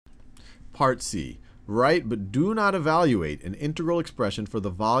Part C. Write but do not evaluate an integral expression for the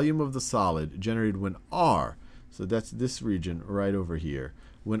volume of the solid generated when r, so that's this region right over here,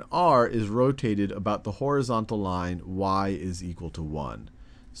 when r is rotated about the horizontal line y is equal to 1.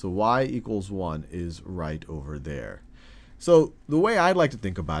 So y equals 1 is right over there. So the way I'd like to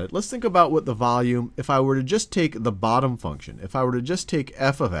think about it, let's think about what the volume, if I were to just take the bottom function, if I were to just take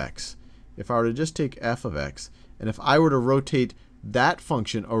f of x, and if I were to rotate that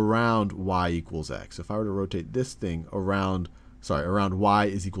function around y equals x, if I were to rotate this thing around y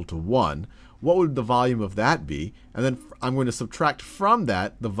is equal to 1, what would the volume of that be? And then I'm going to subtract from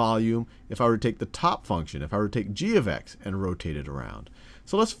that the volume if I were to take the top function, if I were to take g of x and rotate it around.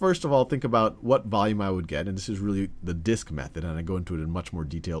 So let's first of all think about what volume I would get, and this is really the disk method, and I go into it in much more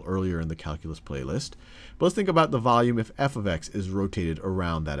detail earlier in the calculus playlist. But let's think about the volume if f of x is rotated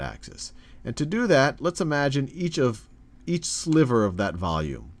around that axis. And to do that, let's imagine each sliver of that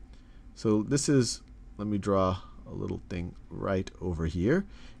volume. So this is, let me draw a little thing right over here.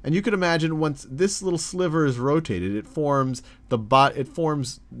 And you could imagine once this little sliver is rotated, you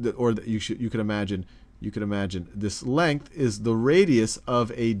could imagine this length is the radius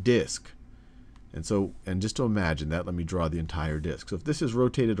of a disk. And just to imagine that, let me draw the entire disk. So if this is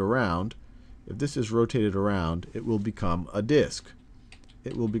rotated around, it will become a disk.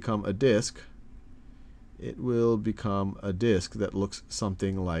 It will become a disk that looks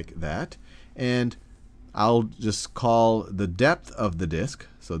something like that. And I'll just call the depth of the disk.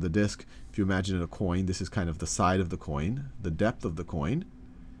 So the disk, if you imagine a coin, this is kind of the side of the coin, the depth of the coin.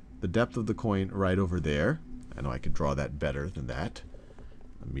 The depth of the coin right over there. I know I could draw that better than that.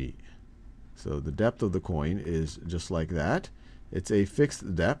 So the depth of the coin is just like that. It's a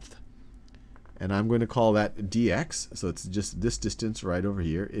fixed depth. And I'm going to call that dx. So it's just this distance right over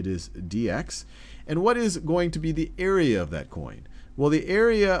here. It is dx. And what is going to be the area of that coin? Well, the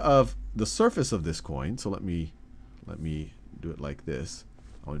area of the surface of this coin, so let me do it like this.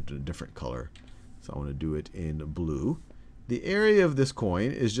 I want to do a different color. So I want to do it in blue. The area of this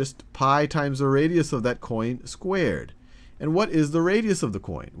coin is just pi times the radius of that coin squared. And what is the radius of the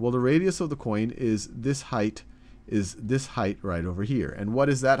coin? Well, the radius of the coin is this height right over here. And what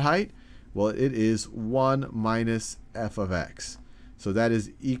is that height? Well, it is 1 minus f of x. So that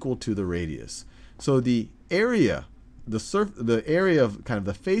is equal to the radius. So the area, the area of kind of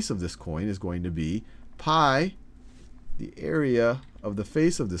the face of this coin is going to be pi. The area of the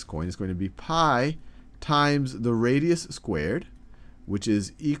face of this coin is going to be pi times the radius squared, which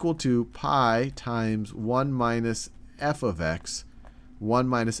is equal to pi times 1 minus f of x, 1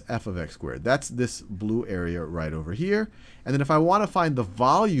 minus f of x squared. That's this blue area right over here. And then if I want to find the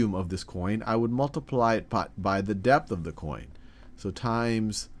volume of this coin, I would multiply it by the depth of the coin. So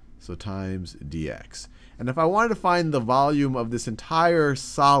times dx. And if I wanted to find the volume of this entire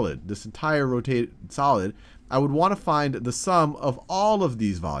solid, this entire rotated solid, I would want to find the sum of all of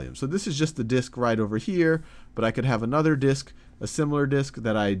these volumes. So this is just the disk right over here, but I could have another disk, a similar disk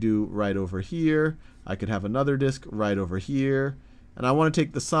that I do right over here. I could have another disk right over here. And I want to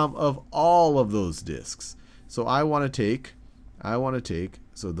take the sum of all of those disks. So so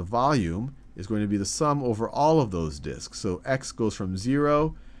the volume is going to be the sum over all of those disks. So x goes from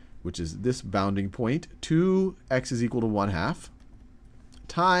 0, which is this bounding point, to x is equal to 1/2,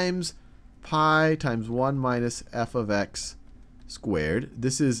 times pi times 1 minus f of x squared.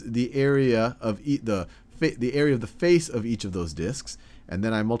 This is the area of the area of the face of each of those disks. And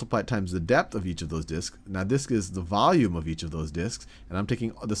then I multiply it times the depth of each of those disks. Now this is the volume of each of those disks, and I'm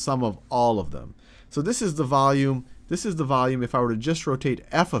taking the sum of all of them. So this is the volume. This is the volume if I were to just rotate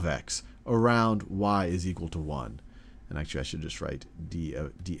f of x around y is equal to 1. And actually, I should just write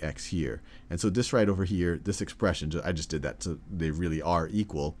dx here. And so this right over here, this expression, I just did that so they really are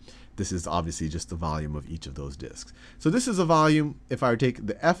equal. This is obviously just the volume of each of those disks. So this is a volume if I were to take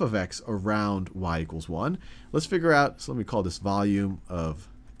the f of x around y equals 1. Let's figure out, so let me call this volume of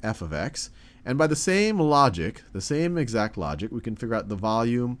f of x. And by the same logic, the same exact logic, we can figure out the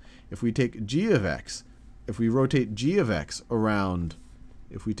volume if we take g of x. If we rotate g of x around,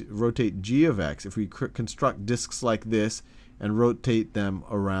 if we construct disks like this and rotate them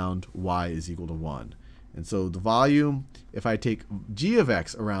around y is equal to 1. And so the volume, if I take g of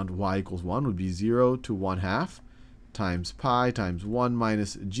x around y equals 1, would be 0 to 1/2 times pi times 1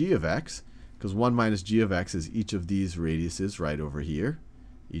 minus g of x, because 1 minus g of x is each of these radiuses right over here.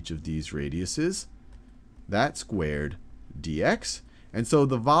 Each of these radiuses. That squared dx. And so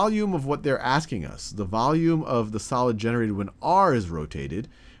the volume of what they're asking us, the volume of the solid generated when r is rotated,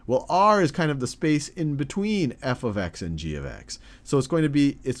 well, r is kind of the space in between f of x and g of x. So it's going to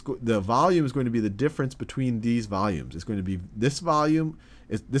be, the volume is going to be the difference between these volumes. It's going to be this volume.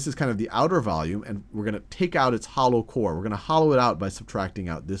 this is kind of the outer volume, and we're going to take out its hollow core. We're going to hollow it out by subtracting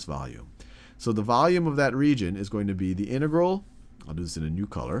out this volume. So the volume of that region is going to be the integral, I'll do this in a new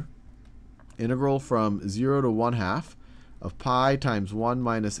color, integral from 0 to 1/2 of pi times 1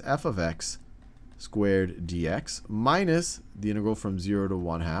 minus f of x squared dx minus the integral from 0 to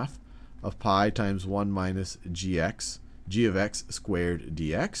 1/2 of pi times 1 minus g of x squared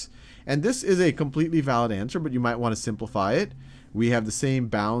dx. And this is a completely valid answer, but you might want to simplify it. We have the same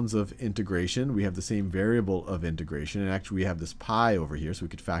bounds of integration. We have the same variable of integration. And actually, we have this pi over here, so we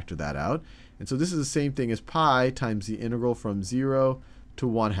could factor that out. And so this is the same thing as pi times the integral from 0 to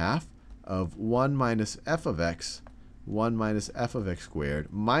 1/2 of 1 minus f of x, 1 minus f of x squared,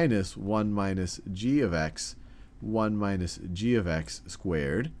 minus 1 minus g of x, 1 minus g of x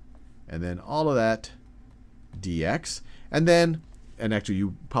squared. And then all of that dx. And then, and actually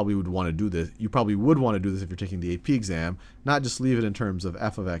you probably would want to do this, if you're taking the AP exam, not just leave it in terms of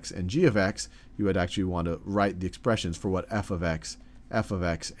f of x and g of x. You would actually want to write the expressions for what f of x,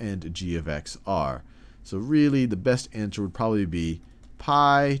 and g of x are. So really the best answer would probably be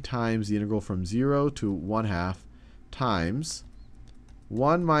pi times the integral from 0 to 1/2 times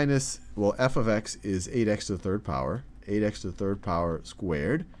 1 minus, well, f of x is 8x to the third power, 8x to the third power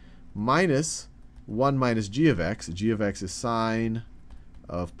squared, minus 1 minus g of x. G of x is sine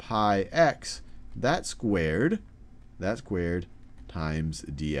of pi x. That squared times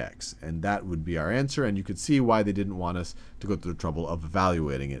dx. And that would be our answer. And you could see why they didn't want us to go through the trouble of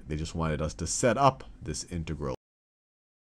evaluating it. They just wanted us to set up this integral.